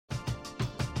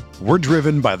We're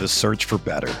driven by the search for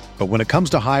better. But when it comes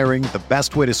to hiring, the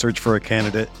best way to search for a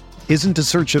candidate isn't to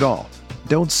search at all.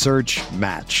 Don't search,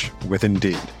 match with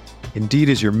Indeed. Indeed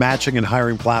is your matching and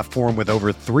hiring platform with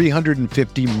over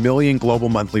 350 million global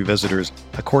monthly visitors,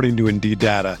 according to Indeed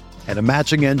data, and a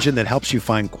matching engine that helps you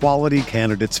find quality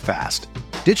candidates fast.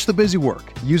 Ditch the busy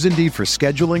work. Use Indeed for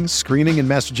scheduling, screening, and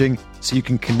messaging so you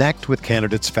can connect with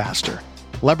candidates faster.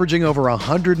 Leveraging over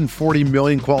 140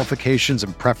 million qualifications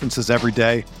and preferences every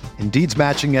day, Indeed's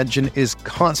matching engine is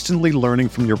constantly learning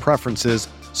from your preferences,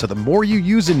 so the more you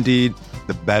use Indeed,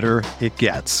 the better it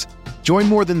gets. Join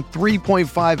more than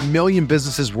 3.5 million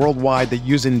businesses worldwide that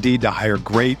use Indeed to hire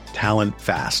great talent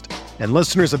fast. And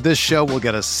listeners of this show will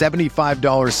get a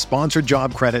 $75 sponsored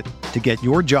job credit to get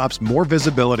your jobs more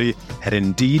visibility at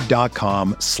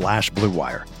Indeed.com/Blue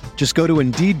Wire. Just go to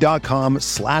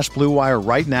Indeed.com/Blue Wire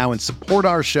right now and support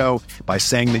our show by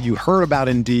saying that you heard about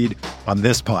Indeed on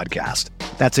this podcast.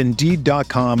 That's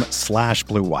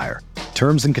Indeed.com/Blue Wire.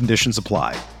 Terms and conditions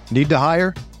apply. Need to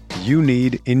hire? You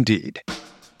need Indeed.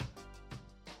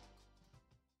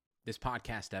 This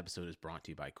podcast episode is brought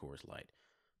to you by Coors Light.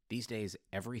 These days,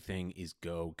 everything is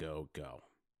go, go, go.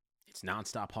 It's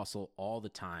nonstop hustle all the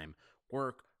time.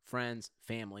 Work, friends,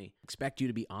 family, expect you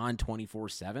to be on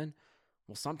 24/7.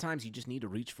 Well, sometimes you just need to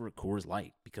reach for a Coors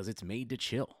Light because it's made to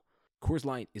chill. Coors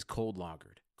Light is cold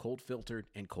lagered, cold filtered,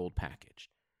 and cold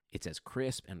packaged. It's as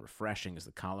crisp and refreshing as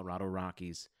the Colorado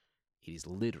Rockies. It is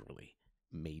literally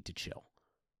made to chill.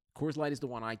 Coors Light is the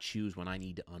one I choose when I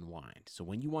need to unwind. So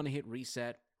when you want to hit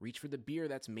reset, reach for the beer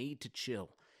that's made to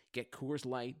chill. Get Coors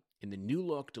Light in the new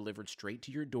look delivered straight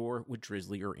to your door with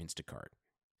Drizzly or Instacart.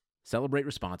 Celebrate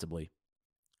responsibly.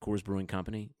 Coors Brewing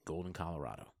Company, Golden,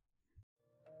 Colorado.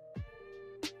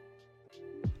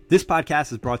 This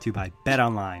podcast is brought to you by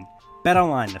BetOnline.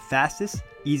 BetOnline, the fastest,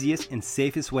 easiest, and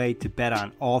safest way to bet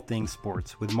on all things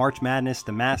sports. With March Madness,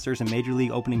 the Masters, and Major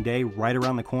League Opening Day right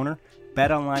around the corner,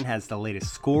 BetOnline has the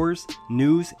latest scores,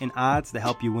 news, and odds to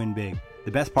help you win big.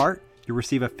 The best part? You'll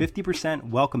receive a 50%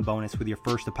 welcome bonus with your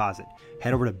first deposit.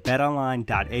 Head over to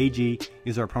betonline.ag,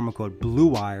 use our promo code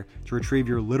BLUEWIRE to retrieve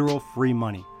your literal free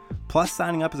money. Plus,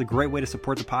 signing up is a great way to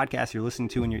support the podcast you're listening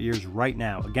to in your ears right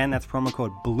now. Again, that's promo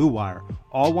code BLUEWIRE,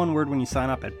 all one word when you sign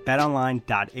up at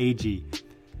betonline.ag.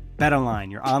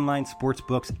 BetOnline, your online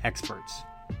sportsbooks experts.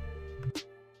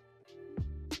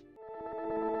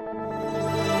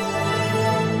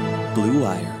 Blue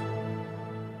Wire.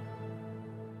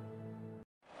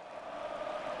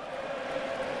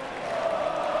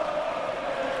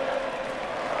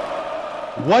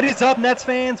 What is up, Nets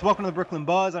fans? Welcome to the Brooklyn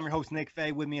Buzz. I'm your host, Nick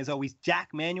Fay. With me, as always, Jack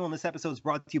Manuel, and this episode is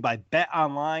brought to you by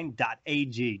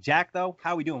betonline.ag. Jack, though,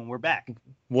 how we doing? We're back.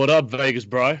 What up, Vegas,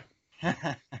 bro?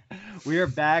 We are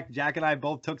back. Jack and I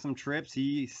both took some trips.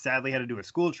 He sadly had to do a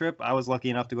school trip. I was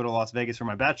lucky enough to go to Las Vegas for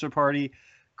my bachelor party.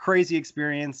 Crazy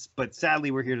experience, but sadly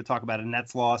we're here to talk about a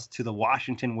Nets loss to the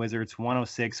Washington Wizards,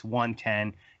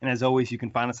 106-110. And as always, you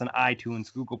can find us on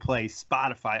iTunes, Google Play,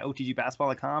 Spotify,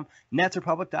 OTGBasketball.com,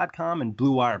 NetsRepublic.com, and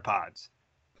Blue Wire Pods.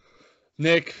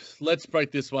 Nick, let's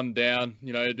break this one down.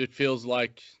 You know, it feels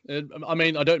like, I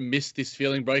mean, I don't miss this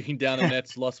feeling breaking down a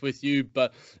Nets loss with you,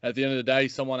 but at the end of the day,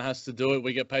 someone has to do it.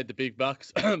 We get paid the big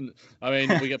bucks. I mean,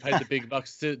 we get paid the big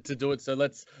bucks to do it. So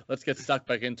let's get stuck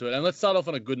back into it. And let's start off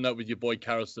on a good note with your boy,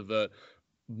 Caris LeVert.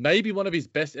 Maybe one of his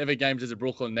best ever games as a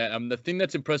Brooklyn Net. The thing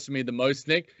that's impressed me the most,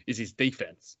 Nick, is his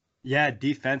defense. Yeah,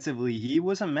 defensively, he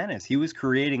was a menace. He was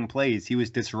creating plays. He was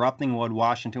disrupting what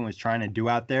Washington was trying to do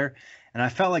out there. And I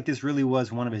felt like this really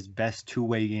was one of his best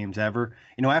two-way games ever.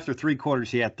 You know, after three quarters,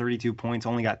 he had 32 points,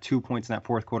 only got 2 points in that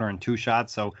fourth quarter and 2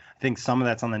 shots. So I think some of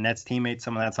that's on the Nets teammates,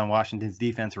 some of that's on Washington's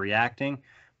defense reacting.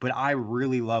 But I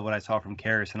really love what I saw from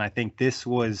Caris. And I think this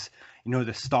was, you know,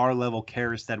 the star-level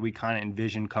Caris that we kind of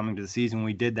envisioned coming to the season. When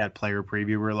we did that player preview,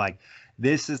 we were like,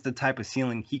 this is the type of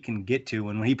ceiling he can get to.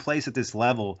 And when he plays at this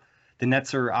level, the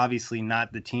Nets are obviously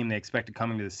not the team they expected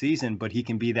coming to the season, but he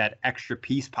can be that extra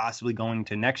piece possibly going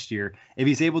to next year if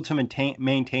he's able to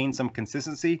maintain some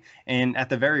consistency. And at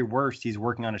the very worst, he's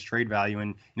working on his trade value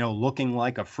and, you know, looking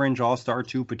like a fringe all-star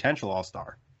to potential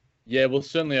all-star. Yeah, we'll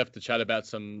certainly have to chat about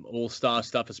some all-star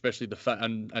stuff, especially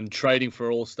and trading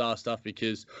for all-star stuff,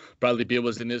 because Bradley Beal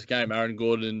was in this game. Aaron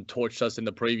Gordon torched us in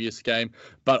the previous game.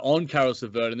 But on Caris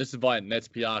LeVert, and this is via Nets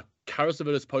PR, Caris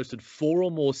LeVert has posted 4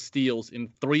 or more steals in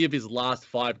 3 of his last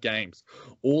 5 games.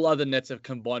 All other Nets have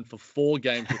combined for 4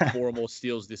 games with 4 or more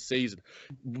steals this season.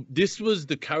 This was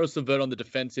the Caris LeVert on the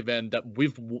defensive end that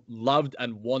we've loved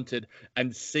and wanted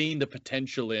and seen the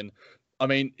potential in. I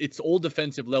mean, it's all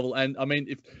defensive level. And I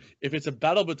mean, if it's a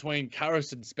battle between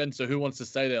Karras and Spencer, who wants to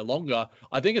stay there longer,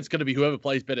 I think it's going to be whoever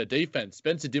plays better defense.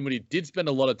 Spencer Dinwiddie did spend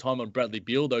a lot of time on Bradley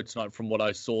Beal, though, tonight, from what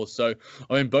I saw. So,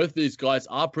 I mean, both of these guys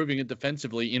are proving it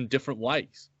defensively in different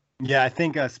ways. Yeah, I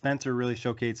think Spencer really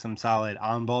showcased some solid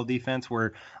on-ball defense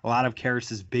where a lot of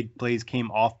Karras's big plays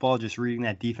came off-ball, just reading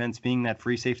that defense, being that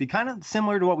free safety, kind of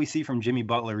similar to what we see from Jimmy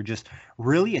Butler, just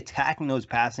really attacking those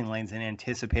passing lanes and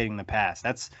anticipating the pass.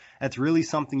 That's really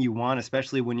something you want,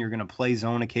 especially when you're going to play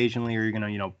zone occasionally or you're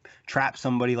going to, trap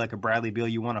somebody like a Bradley Beal.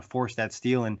 You want to force that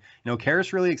steal. And,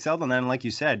 Karras really excelled on that. And like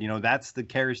you said, that's the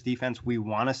Karras defense we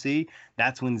want to see.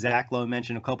 That's when Zach Lowe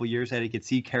mentioned a couple years that he could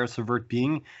see Caris LeVert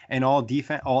being an all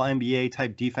NBA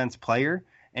type defense player.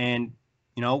 And,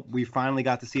 we finally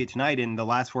got to see it tonight in the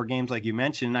last 4 games, like you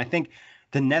mentioned. And I think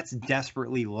the Nets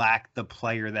desperately lack the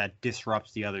player that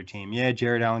disrupts the other team. Yeah,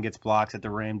 Jared Allen gets blocks at the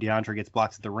rim. DeAndre gets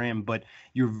blocks at the rim. But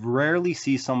you rarely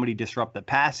see somebody disrupt the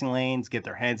passing lanes, get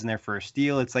their hands in there for a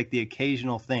steal. It's like the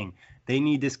occasional thing. They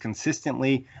need this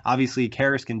consistently. Obviously,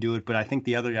 Karras can do it, but I think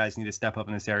the other guys need to step up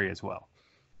in this area as well.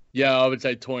 Yeah, I would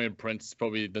say Taurean Prince is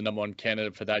probably the number one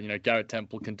candidate for that. Garrett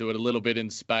Temple can do it a little bit in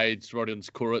spades. Rodion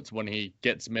Kurucs, when he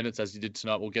gets minutes, as he did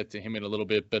tonight, we'll get to him in a little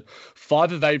bit. But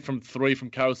 5 of 8 from 3 from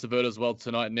Caris LeVert as well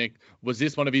tonight, Nick. Was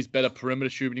this one of his better perimeter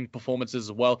shooting performances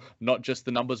as well, not just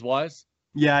the numbers-wise?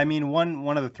 Yeah, I mean,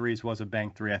 one of the threes was a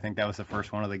bank 3. I think that was the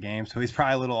first one of the game. So he's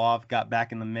probably a little off, got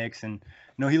back in the mix, and,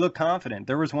 he looked confident.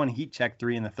 There was one heat check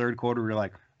 3 in the third quarter where you're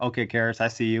like, okay, Karras, I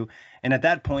see you. And at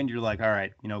that point, you're like, all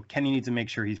right, Kenny needs to make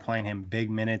sure he's playing him big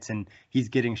minutes and he's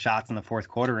getting shots in the fourth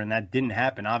quarter. And that didn't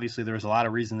happen. Obviously, there was a lot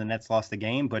of reasons the Nets lost the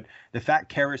game, but the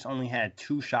fact Karras only had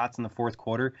 2 shots in the fourth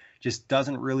quarter just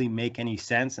doesn't really make any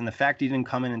sense. And the fact he didn't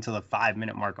come in until the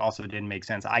 5-minute mark also didn't make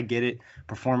sense. I get it,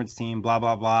 performance team, blah,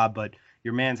 blah, blah, but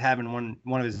your man's having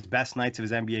one of his best nights of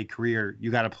his NBA career.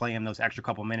 You got to play him those extra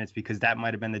couple minutes because that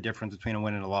might have been the difference between a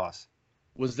win and a loss.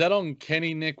 Was that on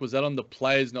Kenny, Nick? Was that on the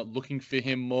players not looking for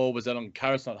him more? Was that on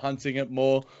Karras not hunting it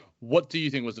more? What do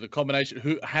you think? Was it a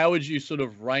combination? How would you sort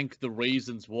of rank the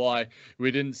reasons why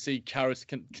we didn't see Karras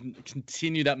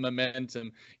continue that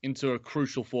momentum into a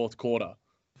crucial fourth quarter?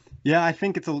 Yeah, I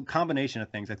think it's a combination of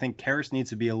things. I think Karras needs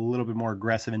to be a little bit more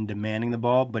aggressive in demanding the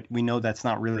ball, but we know that's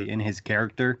not really in his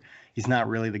character. He's not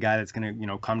really the guy that's going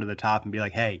to, come to the top and be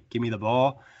like, hey, give me the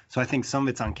ball. So I think some of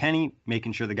it's on Kenny,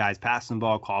 making sure the guy's passing the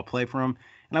ball, call play for him.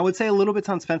 And I would say a little bit's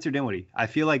on Spencer Dinwiddie. I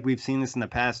feel like we've seen this in the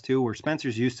past too, where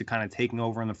Spencer's used to kind of taking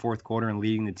over in the fourth quarter and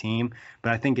leading the team.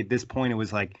 But I think at this point it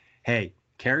was like, hey,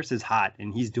 Karras is hot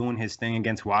and he's doing his thing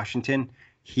against Washington.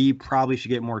 He probably should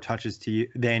get more touches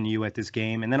than you at this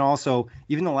game. And then also,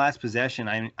 even the last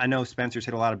possession, I know Spencer's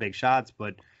hit a lot of big shots,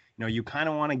 but you kind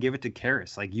of want to give it to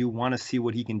Karras. Like, you want to see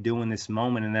what he can do in this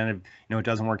moment. And then if, it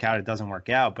doesn't work out, it doesn't work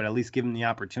out. But at least give him the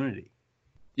opportunity.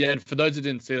 Yeah, and for those who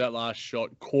didn't see that last shot,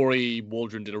 Corey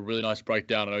Waldron did a really nice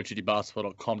breakdown on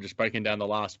OTDbasketball.com, just breaking down the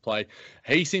last play.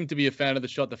 He seemed to be a fan of the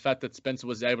shot, the fact that Spencer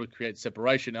was able to create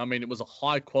separation. I mean, it was a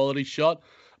high-quality shot,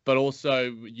 but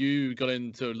also you got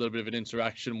into a little bit of an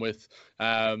interaction with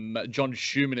John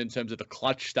Schumann in terms of the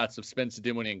clutch stats of Spencer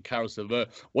Dinwiddie and Caris LeVert.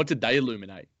 What did they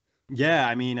illuminate? Yeah,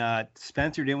 I mean,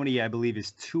 Spencer Dinwiddie, I believe,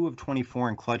 is 2 of 24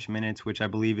 in clutch minutes, which I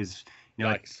believe is,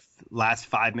 like last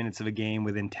 5 minutes of a game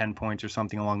within 10 points or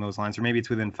something along those lines, or maybe it's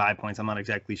within 5 points. I'm not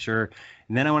exactly sure.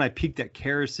 And then when I peeked at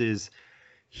Karas's,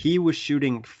 he was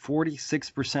shooting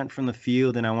 46% from the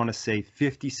field, and I want to say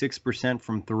 56%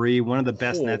 from 3. One of the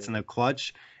best nets in the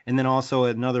clutch. And then also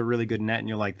another really good net, and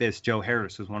you're like this, Joe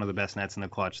Harris was one of the best nets in the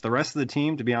clutch. The rest of the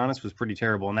team, to be honest, was pretty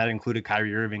terrible, and that included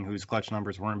Kyrie Irving, whose clutch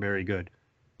numbers weren't very good.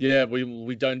 Yeah,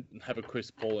 we don't have a Chris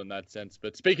Paul in that sense.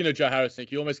 But speaking of Joe Harris, Nick,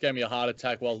 he almost gave me a heart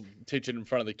attack while teaching in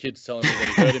front of the kids, telling me that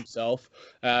he hurt himself.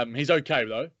 He's okay,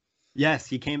 though. Yes,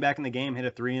 he came back in the game, hit a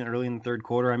 3 early in the third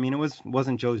quarter. I mean, it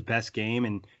wasn't Joe's best game,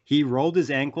 and he rolled his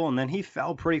ankle, and then he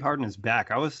fell pretty hard on his back.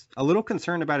 I was a little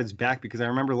concerned about his back because I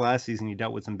remember last season he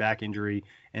dealt with some back injury,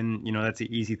 and, that's an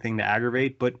easy thing to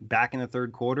aggravate. But back in the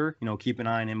third quarter, keep an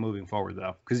eye on him moving forward,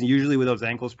 though, because usually with those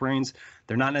ankle sprains,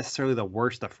 they're not necessarily the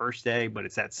worst the first day, but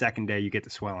it's that second day you get the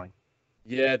swelling.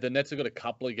 Yeah, the Nets have got a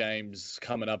couple of games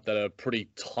coming up that are pretty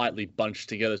tightly bunched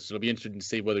together. So it'll be interesting to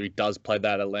see whether he does play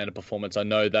that Atlanta performance. I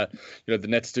know that, the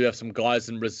Nets do have some guys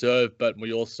in reserve, but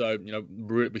we also,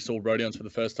 we saw Rodions for the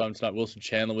first time tonight. Wilson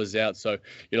Chandler was out. So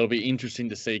it'll be interesting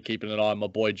to see, keeping an eye on my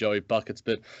boy Joey Buckets.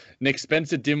 But Nick,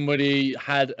 Spencer Dinwiddie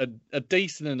had a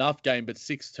decent enough game, but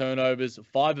 6 turnovers,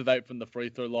 5 of 8 from the free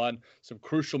throw line, some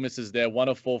crucial misses there, 1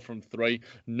 of 4 from 3.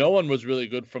 No one was really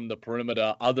good from the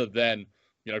perimeter other than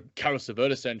Karis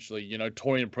LeVert essentially,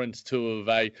 Torian Prince 2 of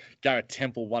 8, Garrett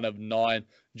Temple 1 of 9,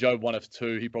 Joe 1 of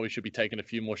 2. He probably should be taking a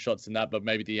few more shots than that, but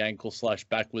maybe the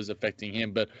ankle/back was affecting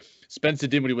him. But Spencer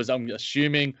Dinwiddie was, I'm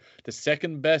assuming, the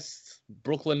second best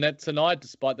Brooklyn net tonight,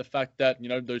 despite the fact that,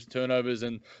 those turnovers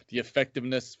and the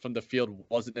effectiveness from the field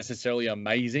wasn't necessarily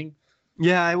amazing.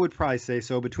 Yeah, I would probably say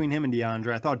so. Between him and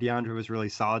DeAndre, I thought DeAndre was really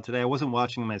solid today. I wasn't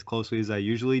watching him as closely as I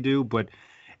usually do, but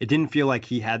it didn't feel like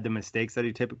he had the mistakes that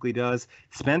he typically does.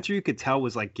 Spencer, you could tell,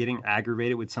 was like getting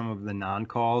aggravated with some of the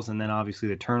non-calls, and then obviously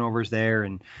the turnovers there.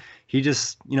 And he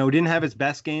just, didn't have his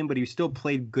best game, but he still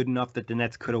played good enough that the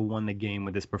Nets could have won the game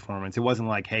with this performance. It wasn't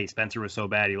like, hey, Spencer was so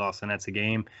bad he lost the Nets a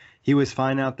game. He was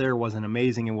fine out there. Wasn't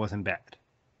amazing. It wasn't bad.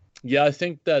 Yeah, I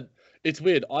think that it's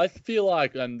weird. I feel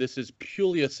like, and this is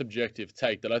purely a subjective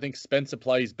take, that I think Spencer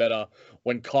plays better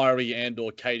when Kyrie and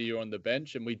or KD are on the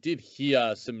bench. And we did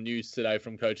hear some news today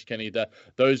from Coach Kenny that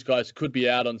those guys could be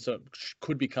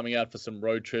coming out for some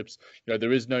road trips.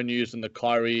 There is no news on the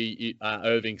Kyrie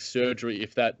Irving surgery,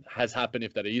 if that has happened,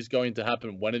 if that is going to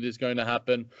happen, when it is going to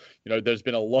happen. There's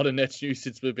been a lot of Nets news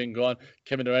since we've been gone.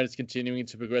 Kevin Durant is continuing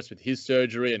to progress with his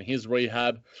surgery and his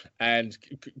rehab. And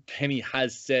Kenny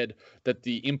has said that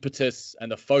the impetus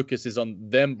and the focus is on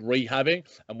them rehabbing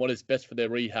and what is best for their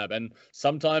rehab. And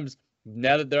sometimes,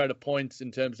 now that they're at a point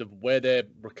in terms of where their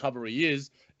recovery is,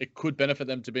 it could benefit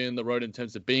them to be on the road in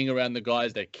terms of being around the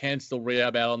guys. They can still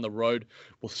rehab out on the road.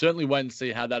 We'll certainly wait and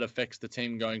see how that affects the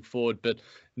team going forward. But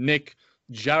Nick,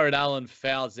 Jared Allen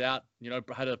fouls out,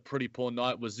 had a pretty poor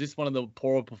night. Was this one of the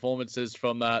poorer performances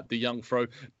from the young Fro?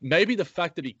 Maybe the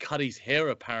fact that he cut his hair,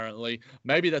 apparently,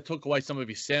 maybe that took away some of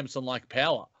his Samson-like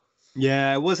power.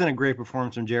 Yeah, it wasn't a great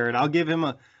performance from Jared. I'll give him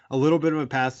a little bit of a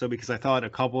pass, though, because I thought a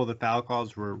couple of the foul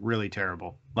calls were really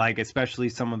terrible. Like, especially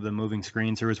some of the moving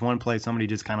screens. There was one play somebody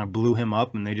just kind of blew him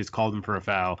up, and they just called him for a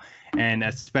foul. And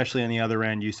especially on the other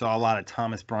end, you saw a lot of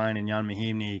Thomas Bryant and Jan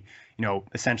Mahinmi,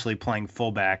 essentially playing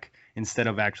fullback instead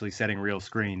of actually setting real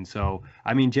screens. So,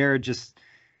 I mean, Jared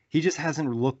he just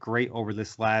hasn't looked great over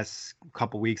this last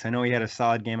couple weeks. I know he had a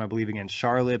solid game, I believe, against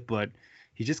Charlotte, but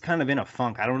he's just kind of in a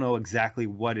funk. I don't know exactly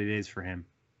what it is for him.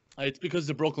 It's because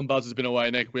the Brooklyn Buzz has been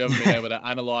away, Nick. We haven't been able to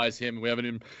analyze him. We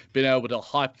haven't been able to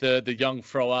hype the young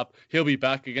Fro up. He'll be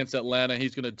back against Atlanta.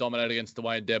 He's going to dominate against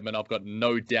Dwayne Dedmon. I've got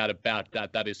no doubt about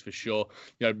that. That is for sure.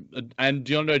 And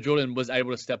DeAndre Jordan was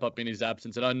able to step up in his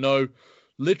absence. And I know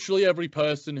literally every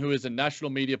person who is a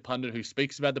national media pundit who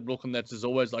speaks about the Brooklyn Nets is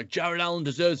always like, Jared Allen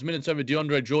deserves minutes over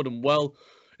DeAndre Jordan. Well,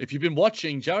 if you've been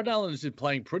watching, Jared Allen has been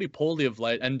playing pretty poorly of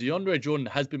late, and DeAndre Jordan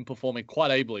has been performing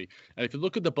quite ably. And if you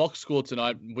look at the box score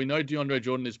tonight, we know DeAndre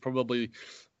Jordan is probably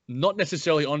not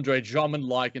necessarily Andre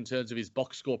Drummond-like in terms of his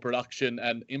box score production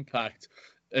and impact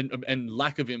and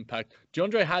lack of impact.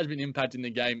 DeAndre has been impacting the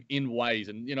game in ways.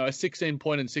 And, a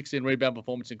 16-point and 16-rebound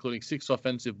performance, including 6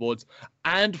 offensive boards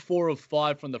and 4 of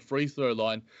 5 from the free throw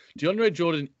line. DeAndre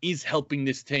Jordan is helping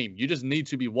this team. You just need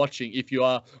to be watching if you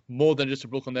are more than just a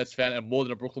Brooklyn Nets fan and more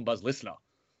than a Brooklyn Buzz listener.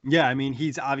 Yeah, I mean,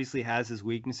 he's obviously has his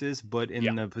weaknesses, but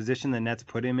in the position the Nets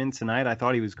put him in tonight, I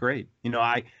thought he was great.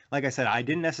 Like I said, I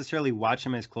didn't necessarily watch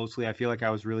him as closely. I feel like I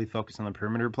was really focused on the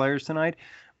perimeter players tonight.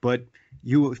 But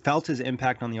you felt his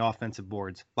impact on the offensive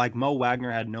boards. Like Mo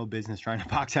Wagner had no business trying to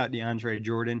box out DeAndre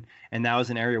Jordan, and that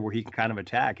was an area where he can kind of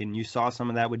attack. And you saw some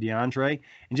of that with DeAndre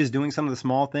and just doing some of the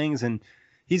small things. And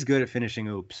he's good at finishing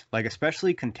oops, like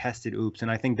especially contested oops.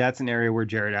 And I think that's an area where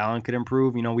Jared Allen could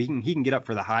improve. He can get up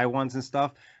for the high ones and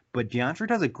stuff. But DeAndre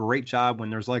does a great job when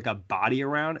there's like a body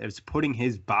around. It's putting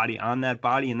his body on that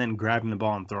body and then grabbing the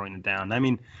ball and throwing it down. I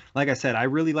mean, like I said, I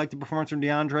really liked the performance from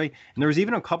DeAndre. And there was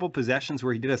even a couple possessions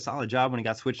where he did a solid job when he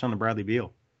got switched on to Bradley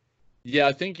Beal. Yeah,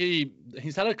 I think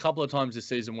he's had a couple of times this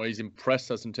season where he's impressed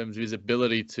us in terms of his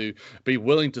ability to be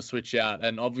willing to switch out.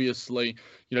 And obviously,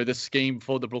 the scheme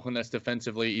for the Brooklyn Nets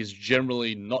defensively is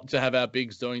generally not to have our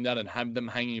bigs doing that and have them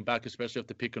hanging back, especially off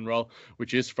the pick and roll,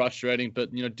 which is frustrating.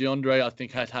 But, DeAndre, I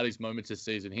think, has had his moments this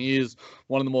season. He is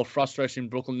one of the more frustrating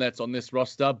Brooklyn Nets on this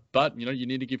roster, but, you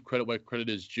need to give credit where credit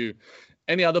is due.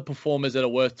 Any other performers that are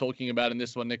worth talking about in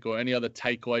this one, Nick, or any other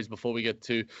takeaways before we get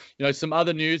to, some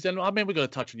other news? And I mean, we've got to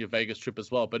touch on your Vegas trip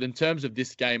as well. But in terms of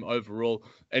this game overall,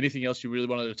 anything else you really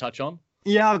wanted to touch on?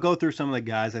 Yeah, I'll go through some of the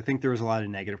guys. I think there was a lot of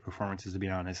negative performances, to be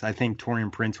honest. I think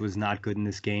Torian Prince was not good in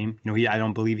this game. I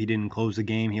don't believe he didn't close the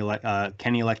game.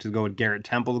 Kenny elected to go with Garrett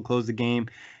Temple to close the game.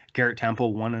 Garrett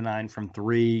Temple, 1 of 9 from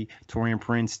 3. Torian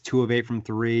Prince, 2 of 8 from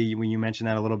 3. You mentioned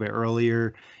that a little bit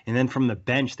earlier. And then from the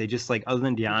bench, they just other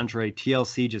than DeAndre,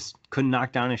 TLC just couldn't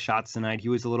knock down his shots tonight. He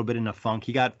was a little bit in a funk.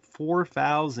 He got 4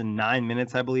 fouls in 9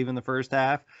 minutes, I believe, in the first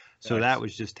half. So that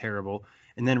was just terrible.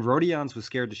 And then Rodions was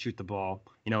scared to shoot the ball.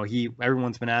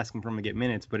 Everyone's been asking for him to get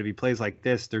minutes, but if he plays like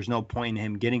this, there's no point in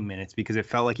him getting minutes because it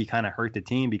felt like he kind of hurt the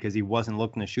team because he wasn't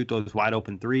looking to shoot those wide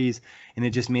open threes. And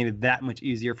it just made it that much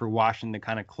easier for Washington to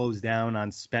kind of close down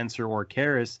on Spencer or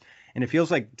Karras. And it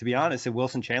feels like, to be honest, if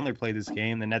Wilson Chandler played this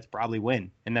game, the Nets probably win.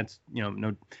 And that's,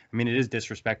 it is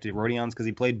disrespect to Rodions because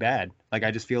he played bad. Like,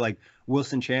 I just feel like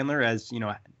Wilson Chandler, as,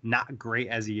 not great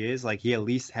as he is, like, he at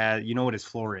least had, what his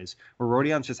floor is. Where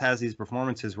Rodions just has these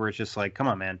performances where it's just like, come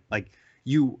on, man. Like,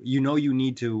 you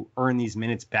need to earn these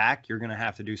minutes back. You're going to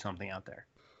have to do something out there.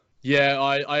 Yeah,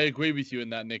 I agree with you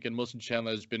in that, Nick. And Wilson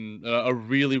Chandler has been a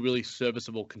really, really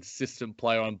serviceable, consistent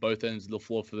player on both ends of the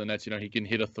floor for the Nets. He can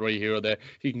hit a three here or there.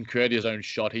 He can create his own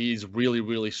shot. He's really,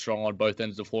 really strong on both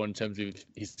ends of the floor in terms of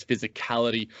his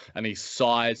physicality and his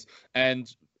size. And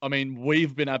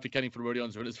we've been advocating for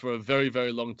Rodions for this for a very,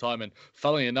 very long time. And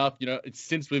funnily enough,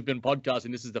 since we've been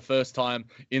podcasting, this is the first time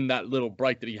in that little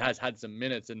break that he has had some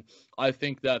minutes. And I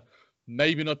think that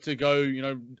maybe not to go,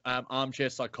 armchair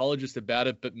psychologist about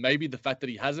it, but maybe the fact that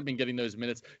he hasn't been getting those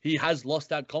minutes, he has lost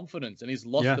that confidence and he's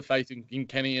lost the faith in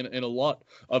Kenny in a lot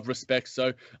of respects.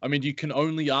 So, you can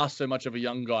only ask so much of a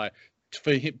young guy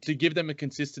for him to give them a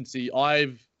consistency.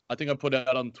 I think I put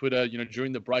out on Twitter,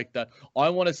 during the break that I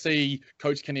want to see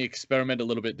Coach Kenny experiment a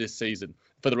little bit this season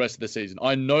for the rest of the season.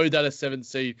 I know that a 7th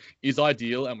seed is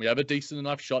ideal and we have a decent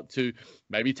enough shot to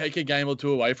maybe take a game or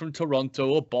two away from Toronto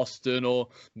or Boston or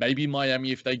maybe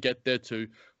Miami if they get there too.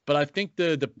 But I think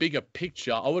the bigger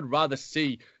picture, I would rather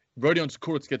see Rodions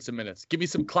Kurucs get some minutes. Give me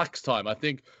some clacks time. I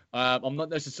think I'm not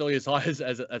necessarily as high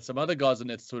as some other guys on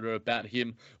Nets Twitter about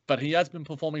him, but he has been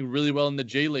performing really well in the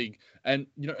G League. And,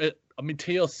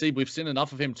 TLC, we've seen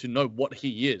enough of him to know what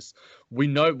he is. We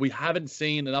know we haven't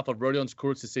seen enough of Rodions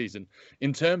Kurucs this season.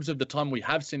 In terms of the time we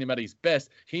have seen him at his best,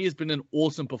 he has been an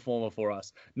awesome performer for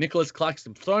us. Nicholas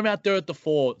Claxton, throw him out there at the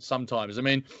 4 sometimes.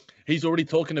 He's already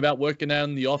talking about working out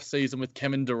in the offseason with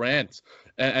Kevin Durant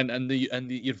and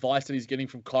the advice that he's getting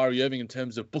from Kyrie Irving in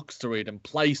terms of books to read and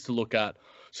plays to look at.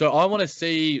 So I want to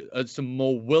see some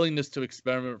more willingness to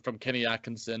experiment from Kenny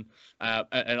Atkinson.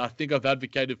 And I think I've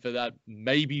advocated for that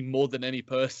maybe more than any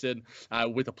person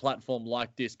with a platform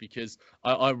like this because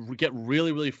I get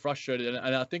really, really frustrated.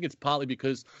 And I think it's partly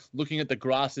because looking at the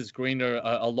grass is greener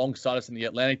alongside us in the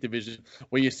Atlantic Division,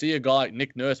 where you see a guy like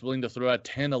Nick Nurse willing to throw out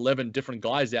 10, 11 different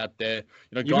guys out there.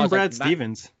 Even guys Brad like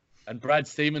Stevens. And Brad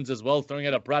Stevens as well, throwing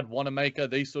out a Brad Wanamaker,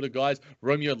 these sort of guys.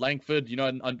 Romeo Langford,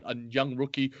 a young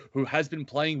rookie who has been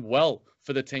playing well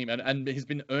for the team and he's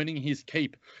been earning his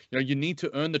keep. You need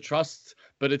to earn the trust,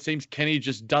 but it seems Kenny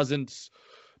just doesn't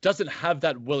have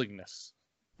that willingness.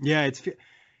 Yeah,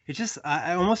 it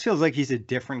almost feels like he's a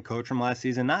different coach from last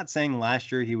season. Not saying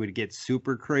last year he would get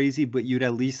super crazy, but you'd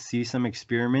at least see some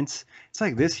experiments. It's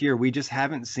like this year we just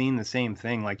haven't seen the same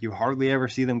thing. Like you hardly ever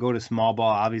see them go to small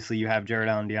ball. Obviously you have Jared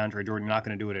Allen, DeAndre Jordan. You're not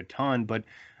going to do it a ton, but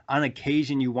on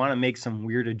occasion you want to make some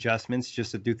weird adjustments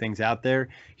just to do things out there.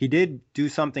 He did do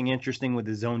something interesting with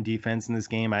his zone defense in this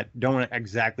game. I don't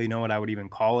exactly know what I would even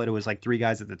call it. It was like 3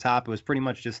 guys at the top. It was pretty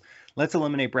much just let's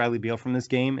eliminate Bradley Beal from this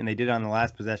game, and they did it on the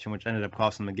last possession, which ended up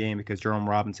costing them the game because Jerome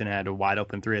Robinson had a wide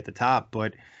open 3 at the top.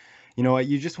 But you know what?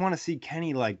 You just want to see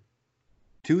Kenny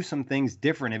do some things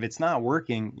different. If it's not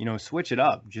working, switch it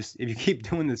up. Just if you keep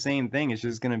doing the same thing, it's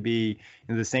just going to be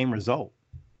the same result.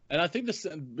 And I think this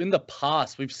in the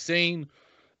past, we've seen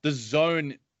the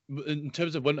zone in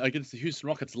terms of when against the Houston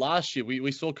Rockets last year,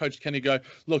 we saw Coach Kenny go,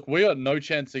 look, we got no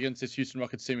chance against this Houston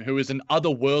Rockets team, who is an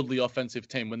otherworldly offensive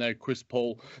team. When they had Chris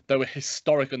Paul, they were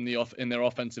historic in their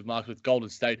offensive mark with Golden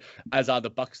State, as are the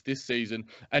Bucks this season,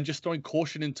 and just throwing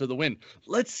caution into the wind.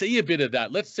 Let's see a bit of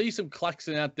that. Let's see some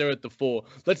Claxton out there at the 4.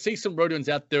 Let's see some Rodions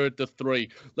out there at the 3.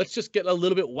 Let's just get a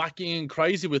little bit wacky and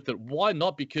crazy with it. Why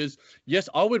not? Because yes,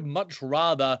 I would much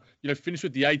rather finish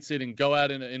with the 8 seed and go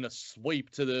out in a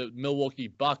sweep to the Milwaukee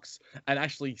Bucks and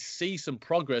actually see some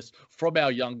progress from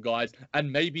our young guys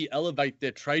and maybe elevate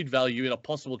their trade value in a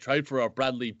possible trade for a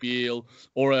Bradley Beal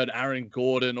or an Aaron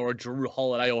Gordon or a Jrue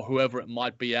Holiday or whoever it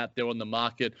might be out there on the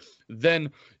market,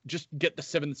 then just get the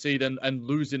 7th seed and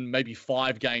lose in maybe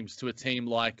 5 games to a team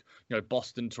like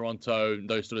Boston, Toronto,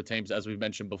 those sort of teams, as we've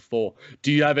mentioned before.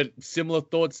 Do you have similar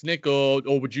thoughts, Nick, or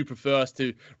would you prefer us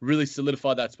to really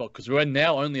solidify that spot? Because we're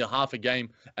now only a half a game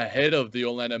ahead of the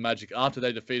Orlando Magic after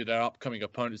they defeated our upcoming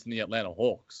opponents in the Atlanta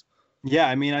Hawks. Yeah,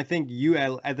 I think you,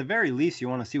 at the very least, you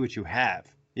want to see what you have.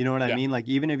 You know what I mean? Like,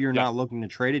 even if you're not looking to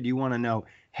trade it, you want to know,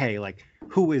 hey,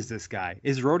 who is this guy?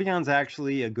 Is Rodions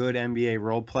actually a good NBA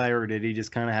role player, or did he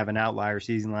just kind of have an outlier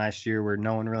season last year where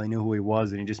no one really knew who he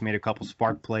was and he just made a couple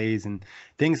spark plays and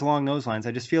things along those lines?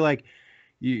 I just feel like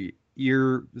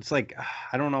it's like,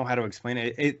 I don't know how to explain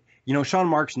it. Sean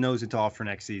Marks knows it's all for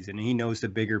next season, and he knows the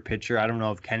bigger picture. I don't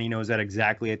know if Kenny knows that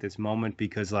exactly at this moment,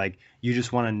 because like you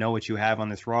just want to know what you have on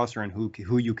this roster and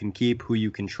who you can keep, who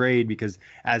you can trade, because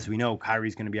as we know,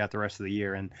 Kyrie's going to be out the rest of the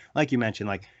year. And like you mentioned,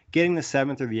 like getting the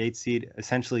 7th or the 8th seed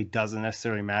essentially doesn't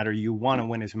necessarily matter. You want to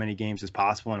win as many games as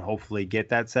possible and hopefully get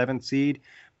that 7th seed.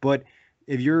 But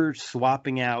if you're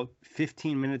swapping out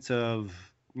 15 minutes of,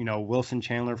 Wilson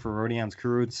Chandler for Rodion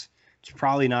Kurucs, it's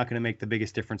probably not going to make the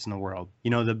biggest difference in the world.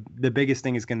 The biggest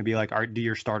thing is going to be like, do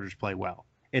your starters play well?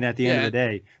 And at the end of the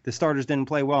day, the starters didn't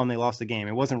play well and they lost the game.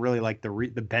 It wasn't really like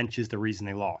the bench is the reason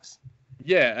they lost.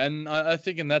 Yeah, and I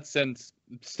think in that sense,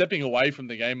 stepping away from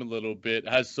the game a little bit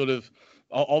has sort of,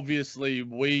 obviously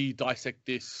we dissect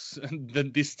this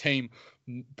team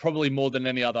probably more than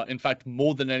any other. In fact,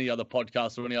 more than any other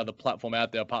podcast or any other platform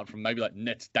out there, apart from maybe like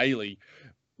Nets Daily.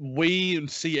 We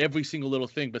see every single little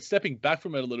thing, but stepping back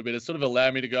from it a little bit, it sort of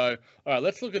allowed me to go, all right,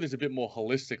 let's look at this a bit more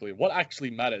holistically. What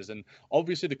actually matters? And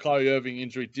obviously the Kyrie Irving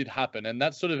injury did happen, and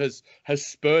that sort of has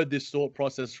spurred this thought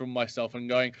process from myself and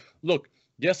going, look,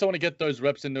 yes, I want to get those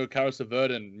reps into Caris LeVert,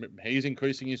 and he's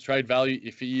increasing his trade value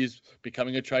if he is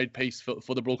becoming a trade piece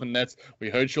for the Brooklyn Nets.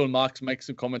 We heard Sean Marks make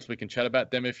some comments. We can chat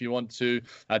about them if you want to,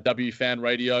 WFan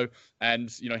Radio.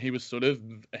 And, he was sort of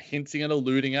hinting and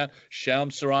alluding at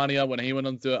Shams Charania when he went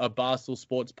on to a Barstool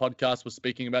Sports podcast, was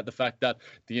speaking about the fact that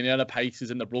the Indiana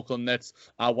Pacers and the Brooklyn Nets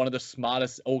are one of the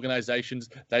smartest organizations.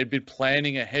 They've been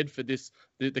planning ahead for this,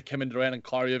 the Kevin Durant and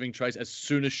Kyrie Irving trades as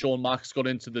soon as Sean Marks got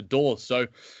into the door. So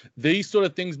these sort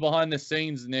of things behind the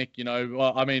scenes, Nick,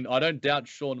 I mean, I don't doubt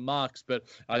Sean Marks, but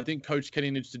I think Coach Kenny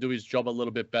needs to do his job a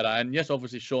little bit better. And yes,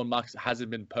 obviously Sean Marks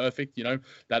hasn't been perfect.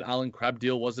 That Allen Crabbe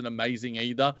deal wasn't amazing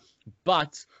either.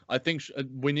 But I think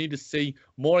we need to see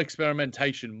more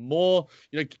experimentation, more,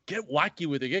 get wacky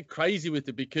with it, get crazy with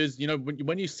it, because,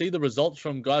 when you see the results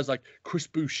from guys like Chris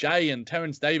Boucher and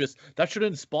Terrence Davis, that should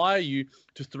inspire you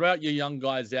to throw out your young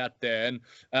guys out there.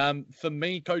 And for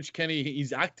me, Coach Kenny,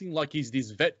 he's acting like he's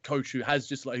this vet coach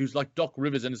who's like Doc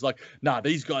Rivers, and is like, nah,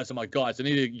 these guys are my guys. I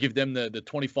need to give them the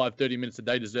 25, 30 minutes that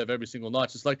they deserve every single night.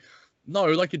 It's just like, no,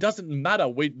 like it doesn't matter.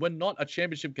 We're not a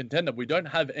championship contender. We don't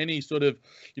have any sort of,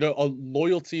 a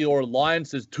loyalty or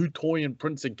alliances to Taurean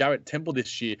Prince and Garrett Temple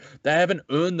this year. They haven't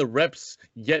earned the reps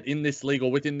yet in this league,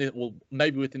 or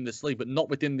maybe within this league, but not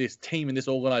within this team and this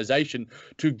organization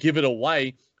to give it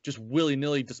away just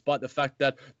willy-nilly, despite the fact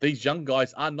that these young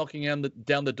guys are knocking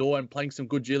down the door and playing some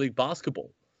good G League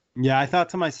basketball. Yeah, I thought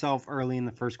to myself early in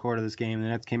the first quarter of this game, the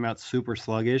Nets came out super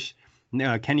sluggish.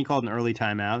 Kenny called an early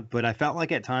timeout, but I felt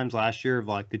like at times last year, if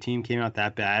like the team came out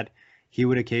that bad, he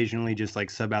would occasionally just like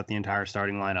sub out the entire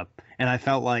starting lineup. And I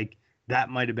felt like that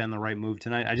might have been the right move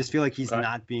tonight. I just feel like he's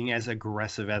not being as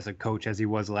aggressive as a coach as he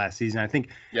was last season. I think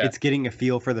it's getting a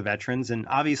feel for the veterans, and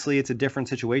obviously it's a different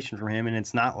situation for him, and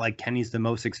it's not like Kenny's the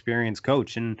most experienced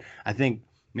coach. And I think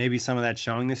maybe some of that's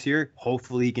showing this year.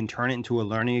 Hopefully he can turn it into a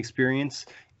learning experience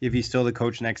if he's still the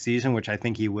coach next season, which I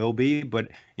think he will be. But,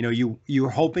 you're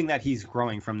hoping that he's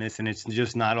growing from this and it's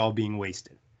just not all being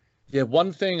wasted. Yeah,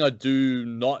 one thing I do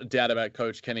not doubt about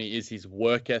Coach Kenny is his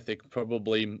work ethic.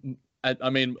 Probably, I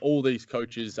mean, all these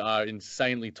coaches are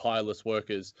insanely tireless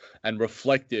workers and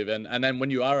reflective. And then when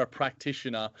you are a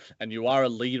practitioner and you are a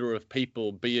leader of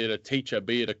people, be it a teacher,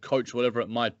 be it a coach, whatever it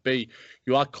might be,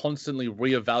 you are constantly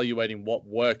reevaluating what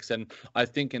works. And I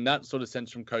think in that sort of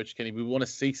sense from Coach Kenny, we want to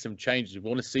see some changes. We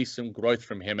want to see some growth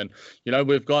from him. And,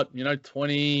 we've got,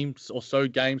 20 or so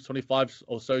games, 25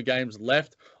 or so games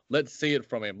left. Let's see it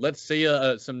from him. Let's see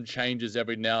some changes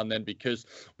every now and then, because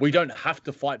we don't have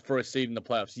to fight for a seed in the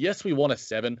playoffs. Yes, we want a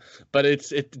 7, but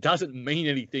it doesn't mean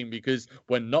anything because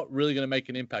we're not really going to make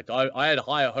an impact. I had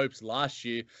higher hopes last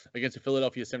year against the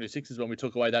Philadelphia 76ers when we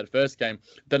took away that first game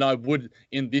than I would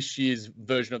in this year's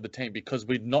version of the team, because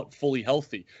we're not fully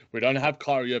healthy. We don't have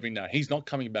Kyrie Irving now. He's not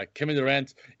coming back. Kevin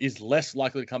Durant is less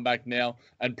likely to come back now,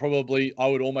 and probably I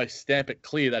would almost stamp it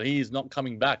clear that he is not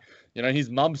coming back. His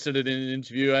mum said it in an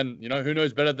interview, and, who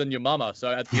knows better than your mama? So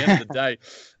at the end of the day,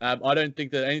 I don't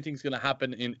think that anything's going to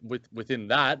happen within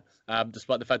that,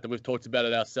 despite the fact that we've talked about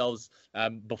it ourselves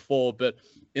before. But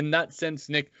in that sense,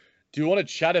 Nick, do you want to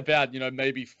chat about,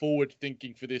 maybe forward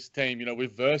thinking for this team?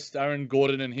 We've versed Aaron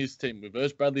Gordon and his team. We've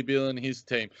versed Bradley Beal and his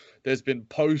team. There's been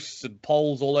posts and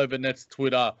polls all over Nets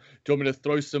Twitter. Do you want me to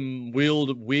throw some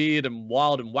weird and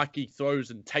wild and wacky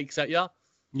throws and takes at you?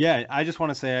 Yeah, I just want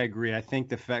to say I agree. I think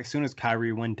the fact, as soon as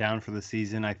Kyrie went down for the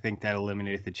season, I think that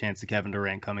eliminated the chance of Kevin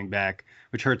Durant coming back,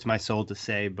 which hurts my soul to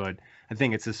say, but I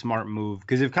think it's a smart move.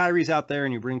 Because if Kyrie's out there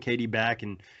and you bring KD back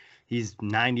and he's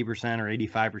 90%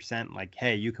 or 85%, like,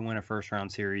 hey, you can win a first-round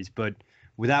series. But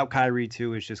without Kyrie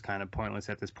too, it's just kind of pointless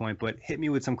at this point. But hit me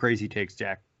with some crazy takes,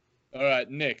 Jack. All right,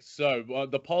 Nick. So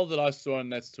the poll that I saw on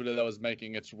Nets Twitter that was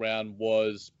making its round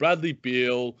was Bradley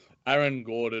Beal, Aaron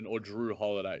Gordon, or Drew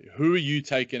Holiday. Who are you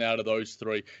taking out of those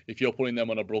three if you're putting them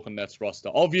on a Brooklyn Nets roster?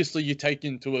 Obviously, you take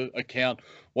into account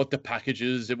what the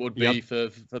packages it would be for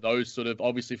those sort of.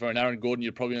 Obviously, for an Aaron Gordon,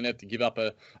 you're probably going to have to give up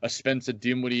a Spencer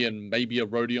Dinwiddie and maybe a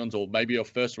Rodions or maybe a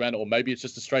first round, or maybe it's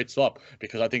just a straight swap,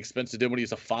 because I think Spencer Dinwiddie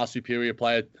is a far superior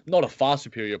player. Not a far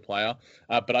superior player,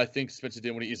 but I think Spencer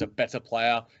Dinwiddie is a better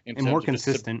player in terms more of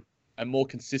consistent. And more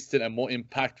consistent and more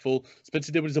impactful.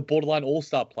 Spencer Dinwiddie is a borderline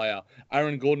all-star player.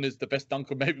 Aaron Gordon is the best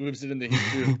dunker maybe we've seen in the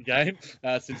history of the game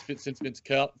since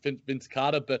Vince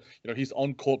Carter. But his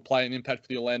on-court play and impact for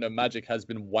the Orlando Magic has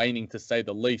been waning, to say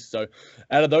the least. So,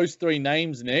 out of those three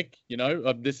names, Nick,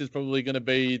 this is probably going to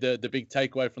be the big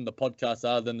takeaway from the podcast,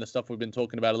 other than the stuff we've been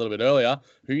talking about a little bit earlier.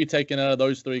 Who are you taking out of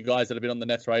those three guys that have been on the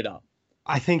Nets radar?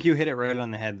 I think you hit it right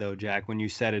on the head, though, Jack, when you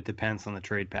said it depends on the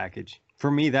trade package. For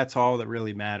me, that's all that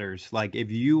really matters. Like, if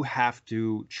you have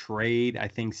to trade, I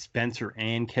think, Spencer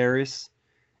and Caris,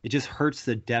 it just hurts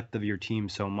the depth of your team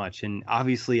so much. And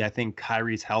obviously, I think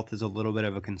Kyrie's health is a little bit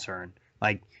of a concern.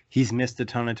 Like, he's missed a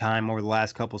ton of time over the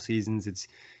last couple seasons.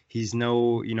 He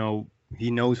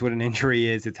knows what an injury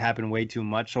is. It's happened way too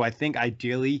much. So I think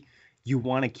ideally you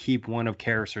want to keep one of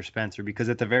Caris or Spencer, because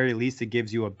at the very least, it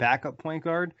gives you a backup point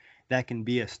guard that can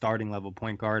be a starting level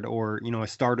point guard, or, a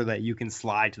starter that you can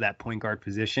slide to that point guard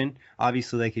position.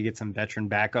 Obviously, they could get some veteran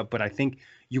backup, but I think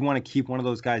you want to keep one of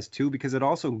those guys too, because it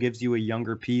also gives you a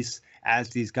younger piece as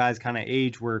these guys kind of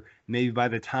age, where maybe by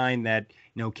the time that,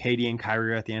 KD and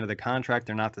Kyrie are at the end of the contract,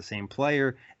 they're not the same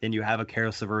player. Then you have a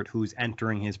Caris LeVert who's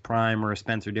entering his prime, or a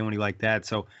Spencer Dinwiddie like that.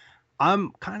 So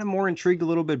I'm kind of more intrigued a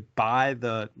little bit by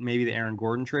maybe the Aaron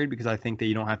Gordon trade, because I think that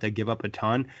you don't have to give up a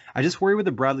ton. I just worry with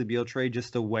the Bradley Beal trade,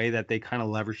 just the way that they kind of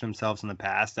leveraged themselves in the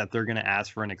past, that they're going to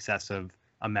ask for an excessive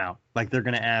amount. Like, they're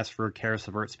going to ask for Caris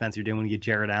LeVert, Spencer Dinwiddie, get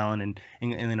Jarrett Allen, and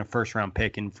then a first round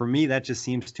pick. And for me, that just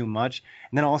seems too much.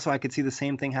 And then also I could see the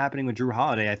same thing happening with Drew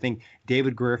Holiday. I think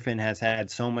David Griffin has had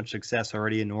so much success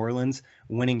already in New Orleans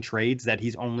winning trades that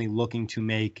he's only looking to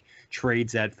make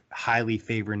trades that highly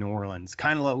favor New Orleans.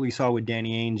 Kind of like we saw with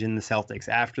Danny Ainge and the Celtics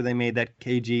after they made that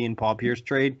KG and Paul Pierce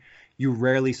trade. You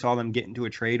rarely saw them get into a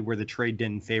trade where the trade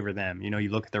didn't favor them. You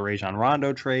look at the Rajon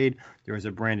Rondo trade. There was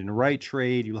a Brandon Wright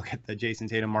trade. You look at the Jason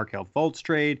Tatum, Markelle Fultz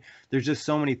trade. There's just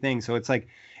so many things. So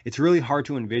it's really hard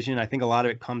to envision. I think a lot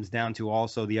of it comes down to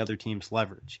also the other team's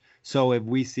leverage. So if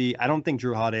we see, I don't think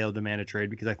Drew Holiday will demand a trade,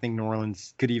 because I think New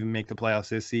Orleans could even make the playoffs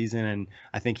this season, and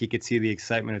I think he could see the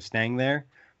excitement of staying there.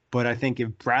 But I think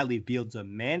if Bradley Beal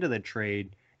demanded the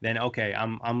trade, then okay,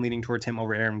 I'm leaning towards him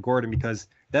over Aaron Gordon, because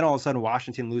then all of a sudden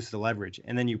Washington loses the leverage,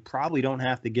 and then you probably don't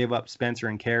have to give up Spencer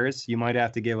and Caris. You might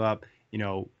have to give up,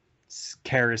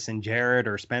 Caris and Jared,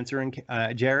 or Spencer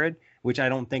and Jared, which I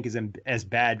don't think is as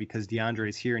bad, because DeAndre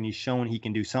is here and he's shown he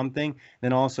can do something.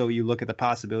 Then also you look at the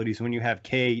possibilities when you have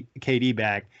KD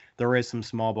back. There is some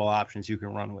small ball options you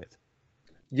can run with.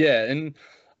 Yeah, and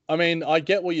I mean, I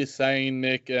get what you're saying,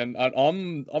 Nick, and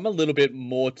I'm a little bit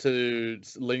more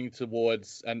leaning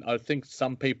towards, and I think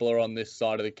some people are on this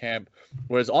side of the camp,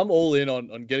 whereas I'm all in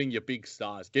on getting your big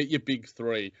stars, get your big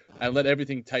three, and let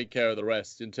everything take care of the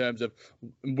rest. In terms of,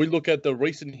 we look at the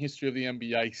recent history of the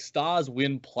NBA, stars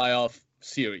win playoff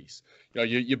series.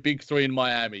 Your big three in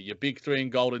Miami, your big three in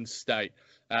Golden State,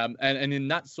 and in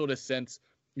that sort of sense,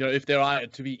 if there are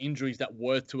to be injuries that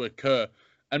were to occur,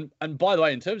 and by the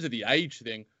way, in terms of the age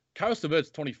thing, Caris LeVert's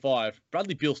 25,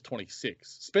 Bradley Beal's 26,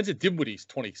 Spencer Dinwiddie's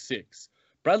 26.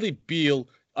 Bradley Beal,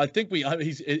 I think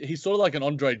he's sort of like an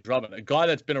Andre Drummond, a guy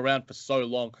that's been around for so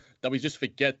long that we just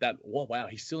forget that, wow,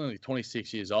 he's still only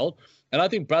 26 years old. And I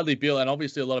think Bradley Beal, and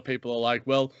obviously a lot of people are like,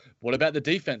 well, what about the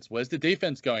defense? Where's the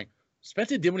defense going?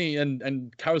 Spencer Dinwiddie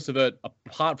and Caris LeVert,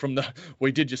 apart from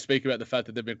we did just speak about the fact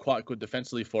that they've been quite good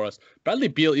defensively for us. Bradley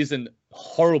Beal isn't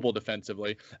horrible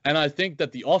defensively, and I think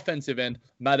that the offensive end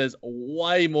matters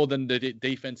way more than the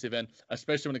defensive end,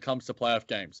 especially when it comes to playoff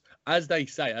games. As they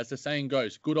say, as the saying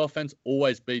goes, good offense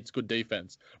always beats good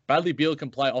defense. Bradley Beal can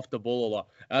play off the ball a lot,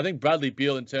 and I think Bradley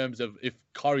Beal, in terms of if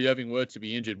Kyrie Irving were to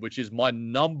be injured, which is my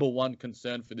number one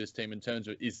concern for this team in terms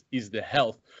of is the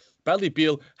health. Bradley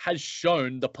Beal has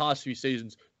shown the past few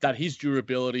seasons that his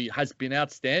durability has been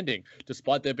outstanding,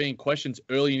 despite there being questions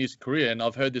early in his career. And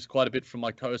I've heard this quite a bit from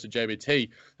my co-host at JBT,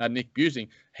 Nick Busing.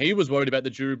 He was worried about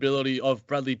the durability of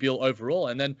Bradley Beal overall.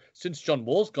 And then since John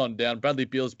Wall's gone down, Bradley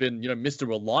Beal's been, Mr.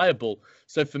 Reliable.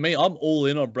 So for me, I'm all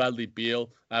in on Bradley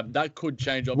Beal. That could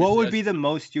change. What would be the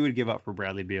most you would give up for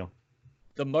Bradley Beal?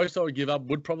 The most I would give up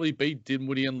would probably be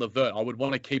Dinwiddie and LeVert. I would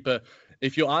want to keep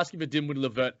If you're asking for Dinwiddie,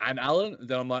 LeVert, and Allen,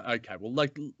 then I'm like, okay, well,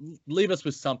 like, leave us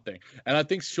with something. And I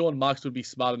think Sean Marks would be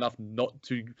smart enough not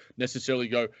to necessarily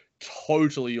go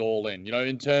totally all in,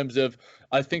 in terms of,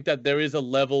 I think that there is a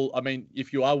level. I mean,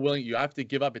 if you are willing, you have to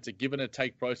give up. It's a give and a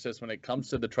take process when it comes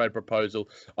to the trade proposal.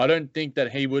 I don't think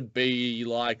that he would be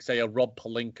like, say, a Rob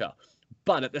Pelinka.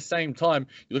 But at the same time,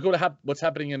 you look at what's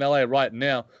happening in LA right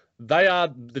now. They are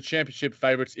the championship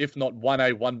favorites, if not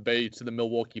 1A, 1B to the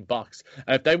Milwaukee Bucks.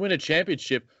 And if they win a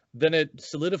championship, then it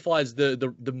solidifies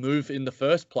the move in the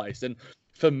first place. And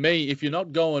for me, if you're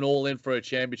not going all in for a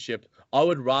championship, I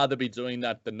would rather be doing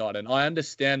that than not. And I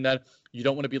understand that you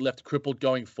don't want to be left crippled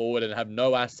going forward and have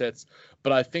no assets.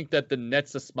 But I think that the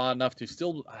Nets are smart enough to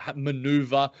still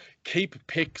maneuver, keep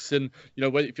picks. And,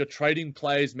 if you're trading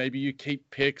players, maybe you keep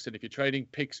picks. And if you're trading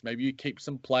picks, maybe you keep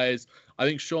some players. I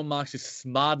think Sean Marks is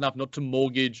smart enough not to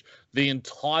mortgage the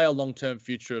entire long-term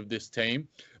future of this team.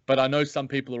 But I know some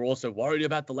people are also worried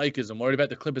about the Lakers and worried about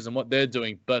the Clippers and what they're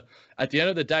doing. But at the end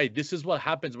of the day, this is what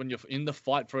happens when you're in the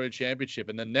fight for a championship.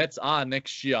 And the Nets are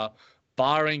next year,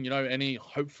 barring, any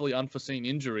hopefully unforeseen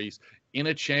injuries, in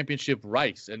a championship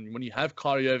race. And when you have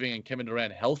Kyrie Irving and Kevin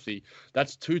Durant healthy,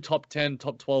 that's 2 top 10,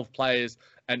 top 12 players.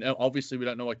 And obviously, we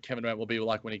don't know what Kevin Durant will be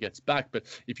like when he gets back. But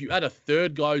if you add a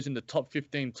third guy who's in the top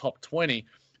 15, top 20,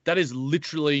 that is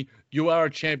literally, you are a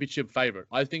championship favorite.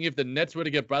 I think if the Nets were to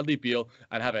get Bradley Beal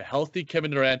and have a healthy Kevin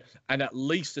Durant and at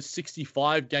least a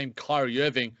 65-game Kyrie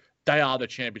Irving, they are the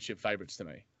championship favorites to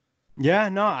me. Yeah,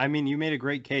 no, I mean, you made a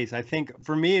great case. I think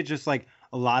for me, it's just like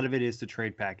a lot of it is the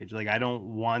trade package. Like, I don't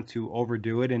want to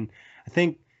overdo it. And I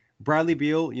think Bradley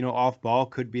Beal, off ball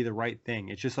could be the right thing.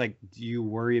 It's just like, do you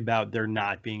worry about there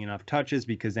not being enough touches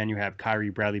because then you have Kyrie,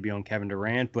 Bradley Beal, and Kevin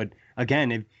Durant? But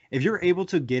again, if you're able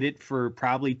to get it for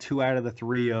probably 2 out of the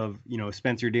 3 of,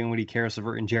 Spencer Dinwiddie, Caris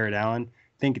LeVert, and Jared Allen,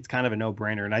 I think it's kind of a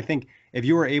no-brainer. And I think if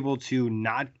you were able to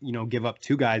not, give up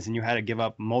 2 guys and you had to give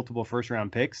up multiple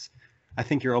first-round picks, I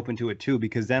think you're open to it too,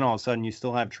 because then all of a sudden you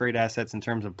still have trade assets in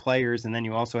terms of players, and then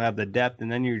you also have the depth,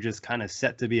 and then you're just kind of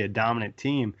set to be a dominant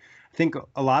team. I think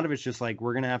a lot of it's just like,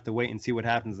 we're going to have to wait and see what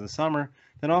happens in the summer.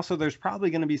 Then also there's probably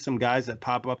going to be some guys that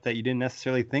pop up that you didn't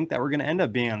necessarily think that were going to end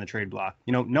up being on the trade block.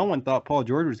 No one thought Paul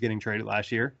George was getting traded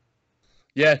last year.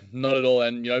 Yeah, not at all.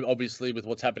 And, obviously with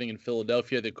what's happening in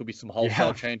Philadelphia, there could be some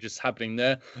wholesale changes happening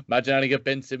there. Imagine how to get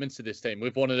Ben Simmons to this team.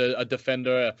 We've wanted a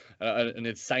defender, an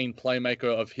insane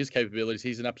playmaker of his capabilities.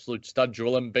 He's an absolute stud.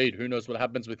 Joel Embiid, who knows what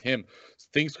happens with him.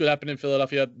 Things could happen in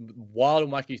Philadelphia. Wild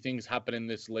and wacky things happen in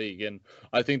this league. And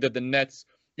I think that the Nets,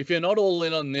 if you're not all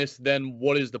in on this, then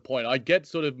what is the point? I get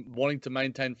sort of wanting to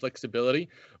maintain flexibility,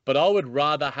 but I would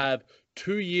rather have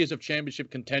 2 years of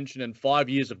championship contention and 5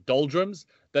 years of doldrums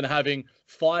than having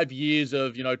 5 years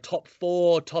of, top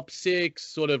 4, top 6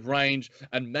 sort of range,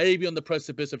 and maybe on the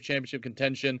precipice of championship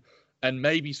contention, and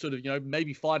maybe sort of,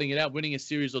 maybe fighting it out, winning a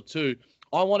series or 2.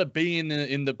 I want to be in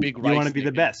the big race. You want to be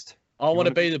the best. I want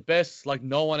to be the best like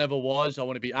no one ever was. I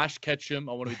want to be Ash Ketchum.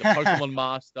 I want to be the Pokemon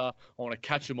master. I want to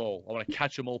catch them all. I want to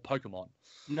catch them all Pokemon.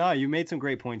 No, you made some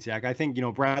great points, Zach. I think,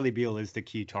 Bradley Beal is the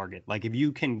key target. Like, if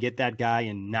you can get that guy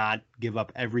and not give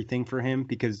up everything for him,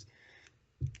 because,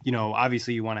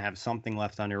 obviously you want to have something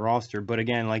left on your roster. But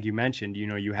again, like you mentioned,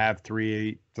 you have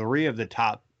three of the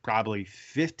top probably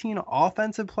 15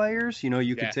 offensive players.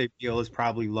 You could say Beal is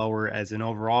probably lower as an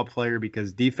overall player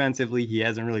because defensively he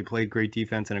hasn't really played great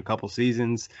defense in a couple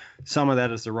seasons. Some of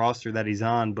that is the roster that he's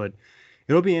on, but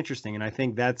it'll be interesting. And I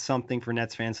think that's something for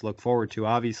Nets fans to look forward to.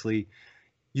 Obviously,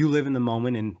 you live in the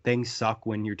moment and things suck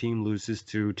when your team loses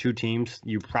to 2 teams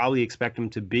you probably expect them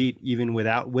to beat even with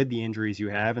the injuries you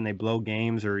have, and they blow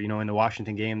games, or, in the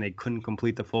Washington game, they couldn't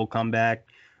complete the full comeback.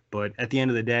 But at the end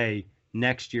of the day,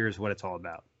 next year is what it's all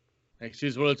about. Next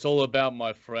year's what it's all about,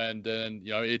 my friend. And,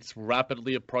 it's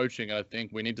rapidly approaching. I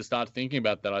think we need to start thinking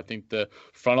about that. I think the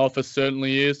front office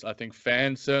certainly is. I think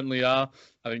fans certainly are.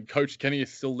 I think Coach Kenny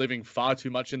is still living far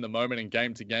too much in the moment and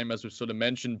game to game, as we've sort of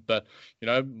mentioned. But,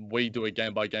 we do a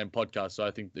game-by-game podcast, so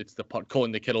I think it's the pot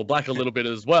calling the kettle black a little bit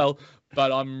as well.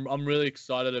 But I'm really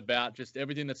excited about just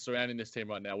everything that's surrounding this team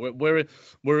right now.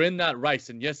 We're in that race.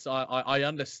 And, yes, I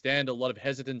understand a lot of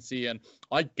hesitancy, and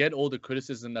I get all the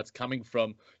criticism that's coming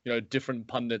from, different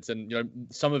pundits. And,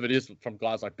 some of it is from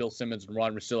guys like Bill Simmons and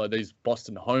Ryan Russillo, these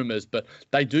Boston homers. But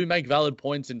they do make valid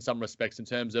points in some respects in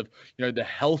terms of, the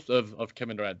health of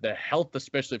Kevin Durant, the health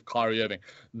especially of Kyrie Irving.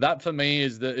 That for me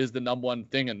is the number one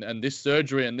thing. And this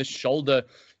surgery and this shoulder,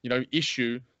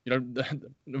 issue,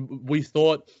 we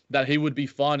thought that he would be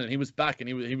fine and he was back and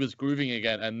he was grooving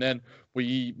again. And then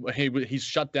he's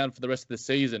shut down for the rest of the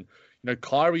season.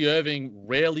 Kyrie Irving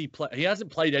rarely he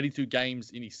hasn't played 82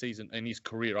 games in his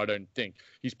career, I don't think.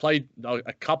 He's played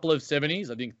a couple of 70s,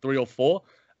 I think 3 or 4.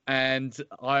 And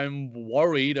I'm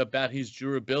worried about his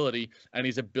durability and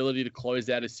his ability to close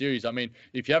out a series. I mean,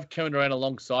 if you have Kevin Durant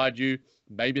alongside you,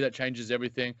 maybe that changes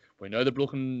everything. We know the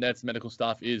Brooklyn Nets medical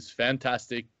staff is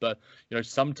fantastic, but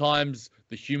sometimes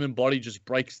the human body just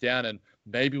breaks down, and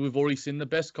maybe we've already seen the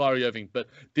best Kyrie Irving. But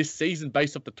this season,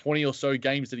 based off the 20 or so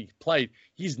games that he played,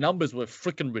 his numbers were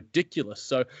freaking ridiculous.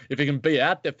 So if he can be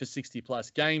out there for 60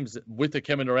 plus games with a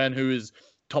Kevin Durant who is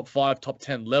top 5, top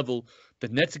 10 level, the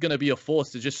Nets are going to be a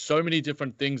force. There's just so many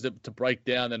different things to break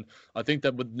down. And I think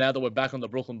that now that we're back on the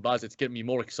Brooklyn Buzz, it's getting me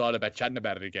more excited about chatting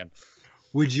about it again.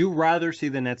 Would you rather see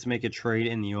the Nets make a trade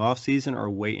in the offseason or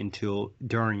wait until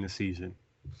during the season?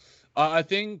 I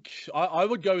think I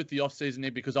would go with the offseason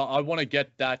here because I want to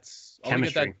get that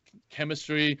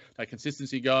chemistry, that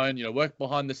consistency going, work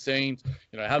behind the scenes,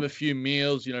 have a few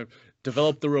meals,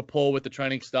 develop the rapport with the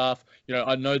training staff.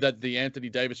 I know that the Anthony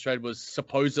Davis trade was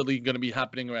supposedly going to be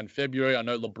happening around February. I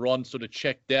know LeBron sort of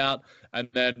checked out, and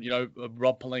then,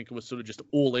 Rob Pelinka was sort of just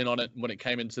all in on it when it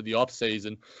came into the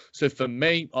offseason. So for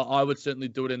me, I would certainly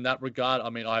do it in that regard. I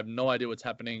mean, I have no idea what's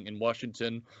happening in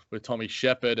Washington with Tommy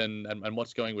Shepard and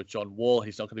what's going with John Wall.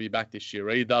 He's not going to be back this year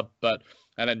either, but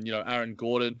and then, Aaron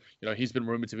Gordon, he's been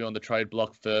rumored to be on the trade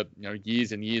block for,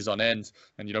 years and years on end.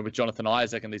 And, with Jonathan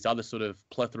Isaac and these other sort of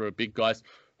plethora of big guys,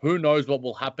 who knows what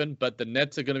will happen, but the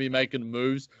Nets are going to be making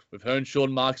moves. We've heard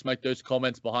Sean Marks make those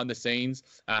comments behind the scenes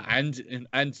and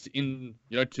in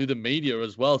to the media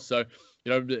as well. So,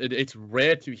 it's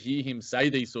rare to hear him say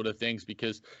these sort of things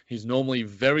because he's normally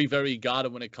very, very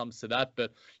guarded when it comes to that.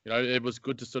 But, it was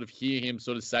good to sort of hear him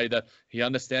sort of say that he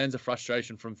understands the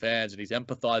frustration from fans and he's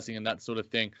empathizing and that sort of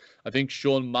thing. I think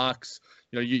Sean Marks,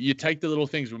 you take the little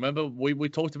things. Remember, we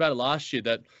talked about it last year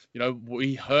that,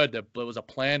 we heard that there was a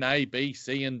plan A, B,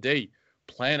 C, and D.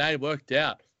 Plan A worked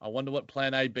out. I wonder what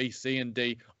plan A, B, C, and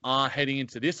D are heading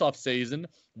into this offseason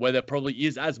where there probably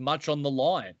is as much on the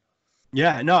line.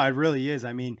 Yeah, no, it really is.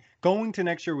 I mean, going to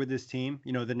next year with this team,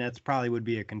 the Nets probably would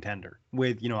be a contender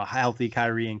with, a healthy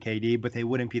Kyrie and KD, but they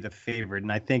wouldn't be the favorite. And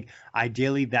I think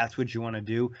ideally that's what you want to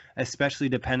do, especially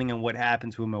depending on what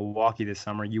happens with Milwaukee this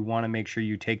summer. You want to make sure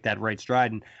you take that right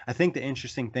stride. And I think the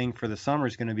interesting thing for the summer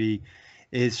is going to be,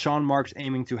 is Sean Marks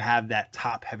aiming to have that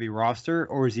top heavy roster,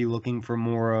 or is he looking for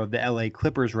more of the LA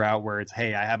Clippers route where it's,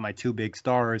 hey, I have my 2 big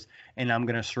stars and I'm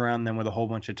going to surround them with a whole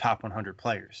bunch of top 100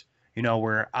 players?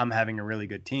 Where I'm having a really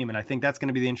good team. And I think that's going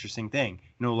to be the interesting thing.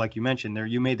 Like you mentioned there,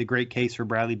 you made the great case for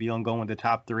Bradley Beal and going with the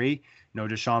top 3.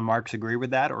 Does Sean Marks agree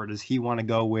with that? Or does he want to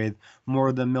go with more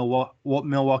of the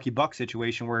Milwaukee Bucks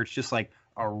situation where it's just like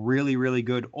a really, really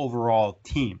good overall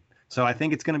team? So I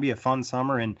think it's going to be a fun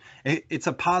summer, and it's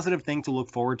a positive thing to look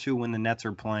forward to when the Nets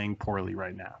are playing poorly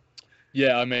right now.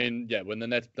 Yeah, I mean, when the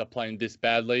Nets are playing this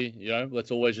badly, let's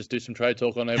always just do some trade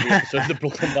talk on every episode of the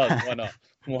Brooklyn Buzz. Why not?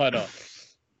 Why not?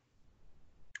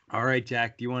 All right,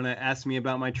 Jack, do you want to ask me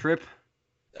about my trip?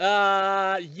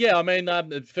 Yeah, I mean,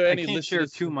 for any listeners share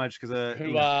too much because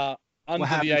who are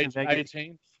under the age of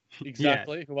 18,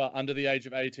 exactly, yeah. who are under the age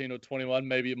of 18 or 21,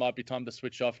 maybe it might be time to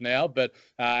switch off now. But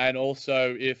and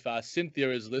also, if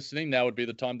Cynthia is listening, now would be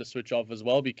the time to switch off as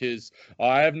well, because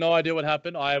I have no idea what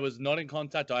happened. I was not in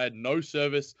contact. I had no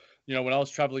service. When I was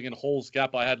traveling in Halls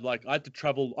Gap, I had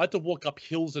to walk up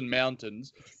hills and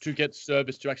mountains to get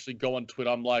service to actually go on Twitter.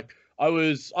 I'm like, I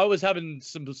was having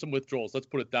some withdrawals. Let's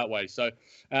put it that way. So,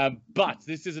 but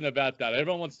this isn't about that.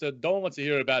 No one wants to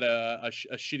hear about a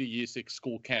shitty year 6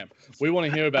 school camp. We want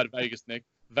to hear about Vegas, Nick.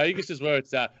 Vegas is where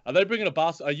it's at. Are they bringing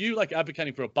Are you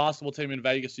advocating for a basketball team in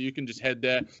Vegas so you can just head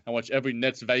there and watch every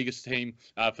Nets Vegas team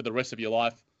for the rest of your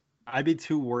life? I'd be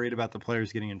too worried about the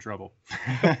players getting in trouble.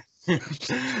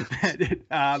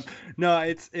 No,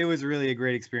 it was really a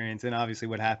great experience, and obviously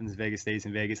what happens in Vegas stays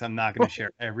in Vegas. I'm not going to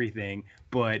share everything,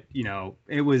 but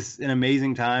it was an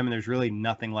amazing time, and there's really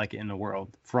nothing like it in the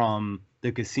world, from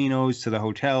the casinos to the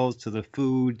hotels to the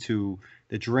food to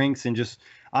the drinks. And just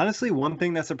honestly, one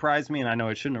thing that surprised me, and I know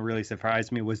it shouldn't have really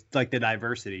surprised me, was like the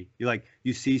diversity.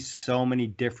 You see so many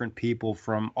different people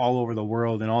from all over the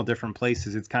world in all different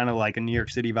places. It's kind of like a New York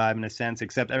City vibe in a sense,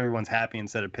 except everyone's happy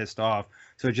instead of pissed off.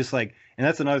 So it's just and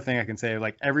that's another thing I can say,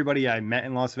 everybody I met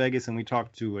in Las Vegas, and we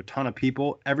talked to a ton of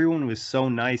people, everyone was so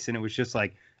nice, and it was just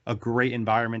a great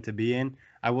environment to be in.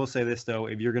 I will say this though,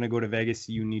 if you're going to go to Vegas,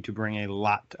 you need to bring a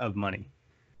lot of money.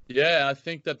 Yeah, I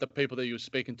think that the people that you were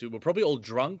speaking to were probably all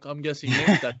drunk. I'm guessing,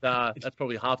 Nick, that's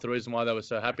probably half the reason why they were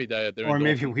so happy. Or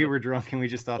maybe we were drunk and we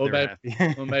just thought they were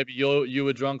happy. Or maybe you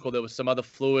were drunk, or there was some other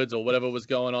fluids or whatever was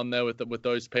going on there with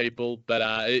those people.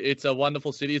 But it's a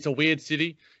wonderful city. It's a weird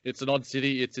city. it's an odd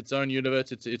city. It's its own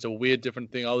universe. It's a weird,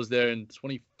 different thing. I was there in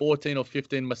 2014 or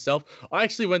 15 myself. I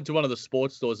actually went to one of the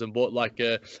sports stores and bought like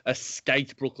a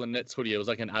skate Brooklyn Nets hoodie. It was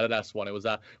like an Adidas one. It was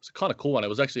a kind of cool one. It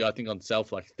was actually, I think, on sale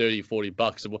for like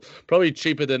 $30-$40. It was probably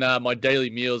cheaper than my daily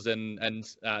meals, and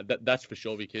that's for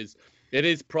sure, because it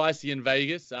is pricey in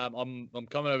Vegas. I'm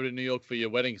coming over to New York for your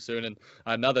wedding soon, and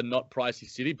another not pricey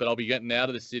city, but I'll be getting out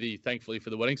of the city, thankfully, for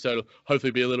the wedding. So it'll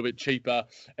hopefully be a little bit cheaper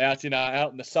out in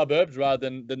the suburbs rather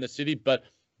than the city. But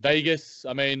Vegas,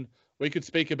 I mean, we could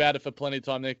speak about it for plenty of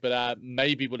time, Nick, but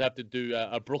maybe we'll have to do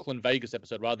a Brooklyn Vegas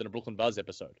episode rather than a Brooklyn Buzz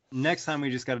episode. Next time we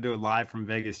just got to do it live from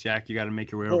Vegas, Jack. You got to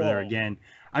make your way over there again.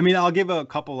 I mean, I'll give a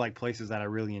couple like places that I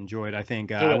really enjoyed. I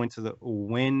think I went to the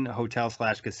Wynn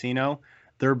Hotel/Casino.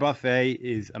 Their buffet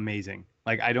is amazing.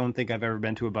 Like, I don't think I've ever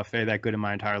been to a buffet that good in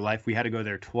my entire life. We had to go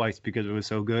there twice because it was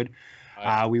so good.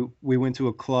 We went to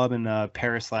a club in the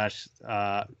Paris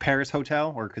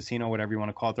Hotel or casino, whatever you want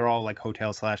to call it. They're all like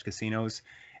hotel/casinos.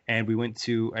 And we went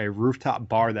to a rooftop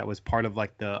bar that was part of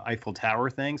like the Eiffel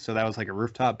Tower thing. So that was like a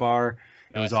rooftop bar.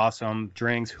 It was awesome.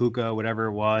 Drinks, hookah, whatever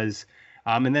it was.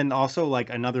 And then also like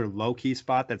another low key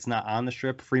spot that's not on the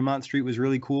strip. Fremont Street was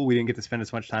really cool. We didn't get to spend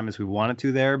as much time as we wanted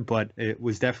to there, but it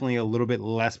was definitely a little bit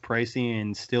less pricey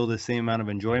and still the same amount of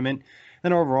enjoyment.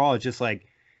 Then overall, it's just like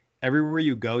everywhere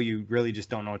you go, you really just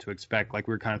don't know what to expect. Like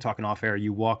we were kind of talking off air.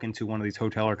 You walk into one of these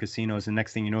hotel or casinos, and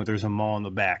next thing you know, there's a mall in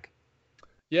the back.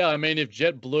 Yeah, I mean, if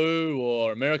JetBlue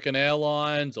or American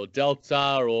Airlines or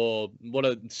Delta or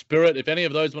Spirit, if any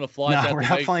of those want to fly, no, we're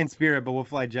not flying Spirit, but we'll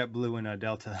fly JetBlue and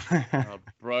Delta.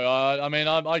 Bro, I mean,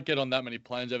 I get on that many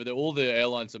planes over there. All the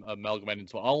airlines are amalgamated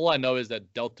into one. All I know is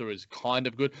that Delta is kind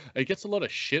of good. It gets a lot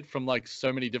of shit from like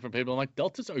so many different people. I'm like,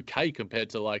 Delta's okay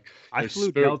compared to like. I flew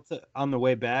Spirit. Delta on the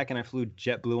way back, and I flew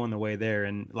JetBlue on the way there.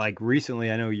 And like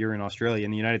recently, I know you're in Australia.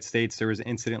 In the United States, there was an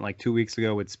incident like 2 weeks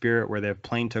ago with Spirit where their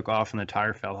plane took off and the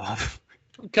tire fell off.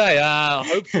 Okay,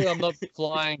 hopefully I'm not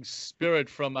flying Spirit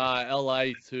from LA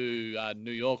to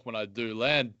New York when I do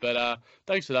land, but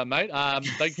thanks for that, mate.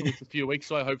 Thankfully it's a few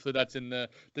weeks away. Hopefully that's in the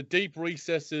deep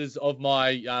recesses of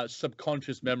my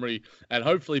subconscious memory, and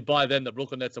hopefully by then the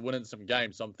Brooklyn Nets are winning some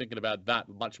games, so I'm thinking about that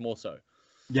much more so.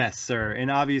 Yes, sir.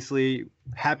 And obviously,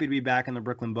 happy to be back in the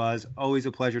Brooklyn Buzz. Always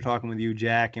a pleasure talking with you,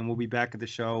 Jack, and we'll be back at the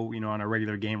show, on our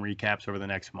regular game recaps over the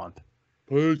next month.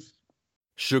 Peace.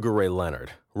 Sugar Ray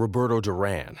Leonard, Roberto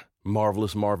Duran,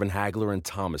 Marvelous Marvin Hagler, and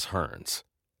Thomas Hearns.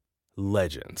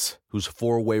 Legends, whose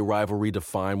four-way rivalry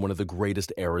defined one of the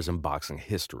greatest eras in boxing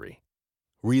history.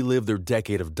 Relive their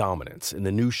decade of dominance in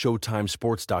the new Showtime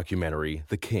sports documentary,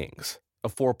 The Kings, a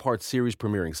 4-part series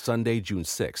premiering Sunday, June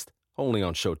 6th, only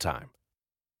on Showtime.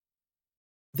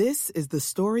 This is the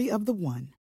story of the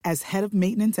one. As head of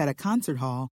maintenance at a concert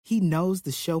hall, he knows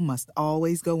the show must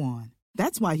always go on.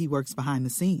 That's why he works behind the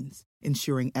scenes,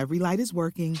 ensuring every light is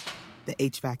working, the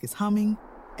HVAC is humming,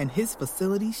 and his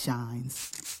facility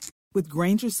shines. With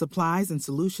Grainger's supplies and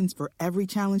solutions for every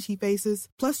challenge he faces,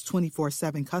 plus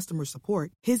 24/7 customer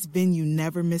support, his venue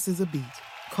never misses a beat.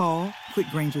 Call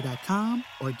quickgrainger.com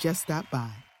or just stop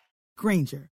by.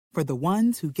 Grainger, for the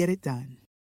ones who get it done.